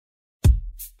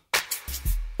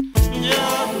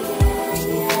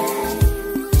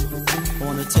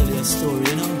tell you a story,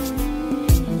 you know.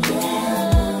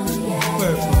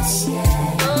 Purpose.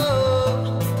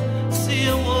 See,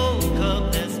 I woke up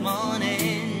this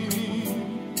morning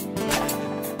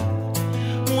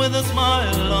with a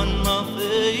smile on my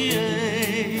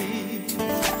face,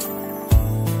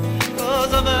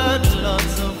 'cause I've had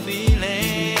lots of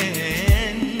feelings,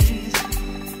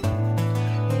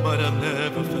 but I've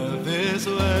never felt this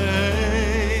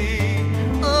way.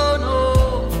 Oh no,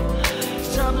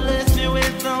 God bless me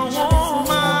with a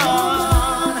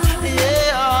woman,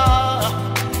 yeah.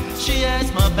 She has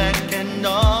my back and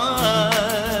all.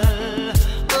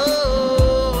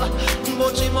 Oh,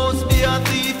 but she must be a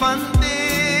thief and thing,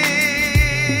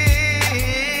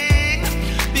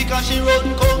 because she run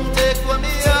come take what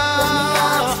me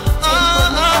are.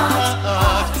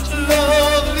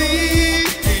 Lovely,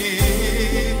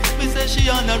 we say she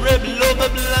honorable,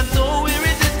 lovable, and so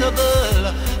irresistible.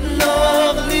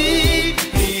 Lovely,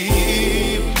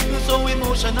 so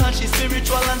emotional, she's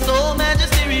spiritual and so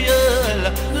magisterial.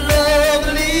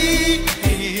 Lovely,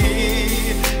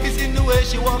 it's in the way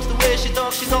she walks, the way she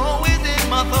talks, she's always in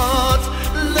my thoughts.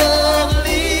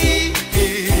 Lovely,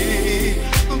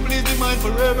 please be mine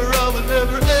forever, I will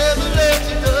never ever let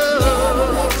you down.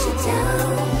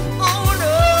 Oh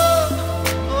no,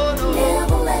 oh no,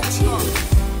 Never let you.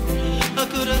 I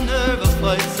could have never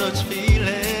fight such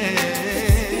feelings.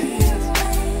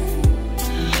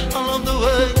 I love the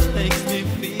way it makes me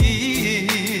feel.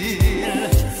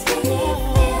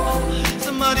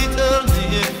 Somebody tell me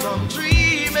if I'm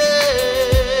dreaming.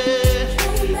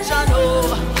 I know,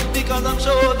 because I'm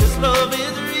sure this love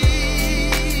is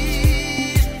real.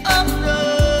 Oh no,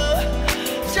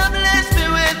 she blessed me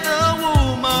with a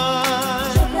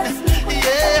woman.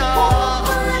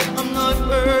 Yeah, I'm not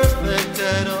perfect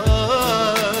at all.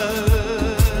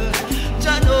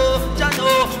 I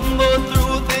know, but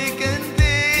through thick and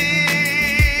thin,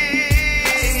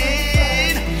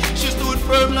 she stood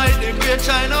firm like the great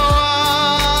China wall.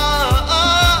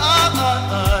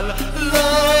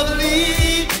 Lovely,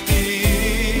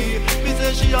 me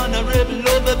say she honorable,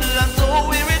 lovable, and so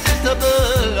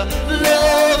irresistible.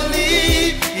 Lovely,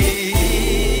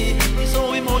 so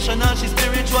emotional, she's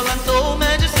spiritual and so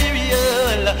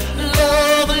magisterial.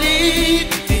 Lovely,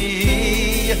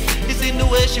 it's in the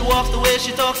way she walks, the way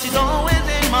she talks, she's always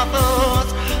in my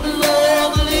thoughts.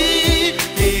 Lovely,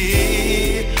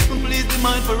 please be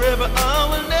mine forever, I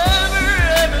will never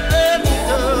ever let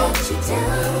you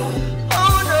down.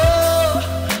 Oh no,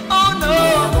 oh no,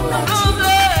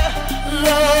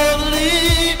 lovely,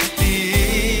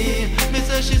 me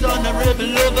say she's honorable,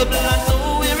 lovable, and so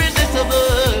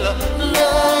irresistible.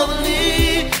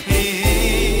 Lovely,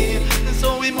 so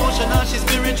emotional, she's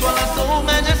spiritual and so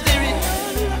magisterial.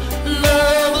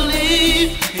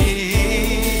 Lovely,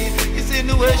 it's in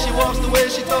the way she walks, the way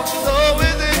she talks, she's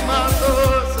always in my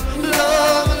thoughts.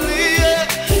 Lovely,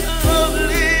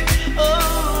 lovely,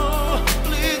 oh,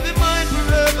 please be mine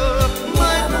forever,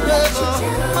 mine forever,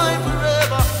 mine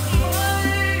forever,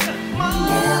 mine.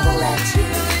 Never let you.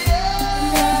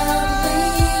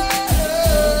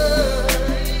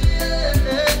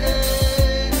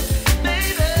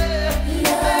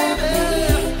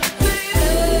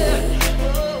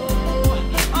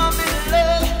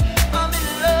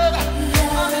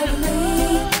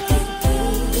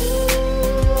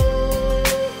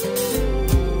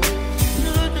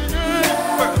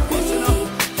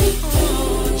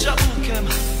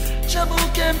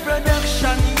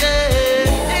 Production,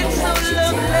 yeah. It's so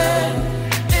lovely,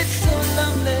 it's so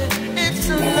lovely, it's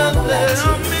so lovely.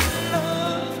 I'm in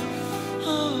love.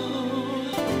 Oh,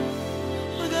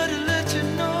 I gotta let you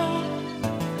know,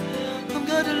 I'm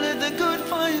gonna let the good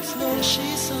vibes know.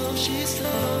 She's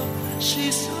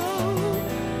so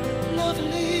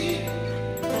lovely.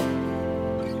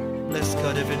 Bless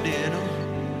God every day, you know.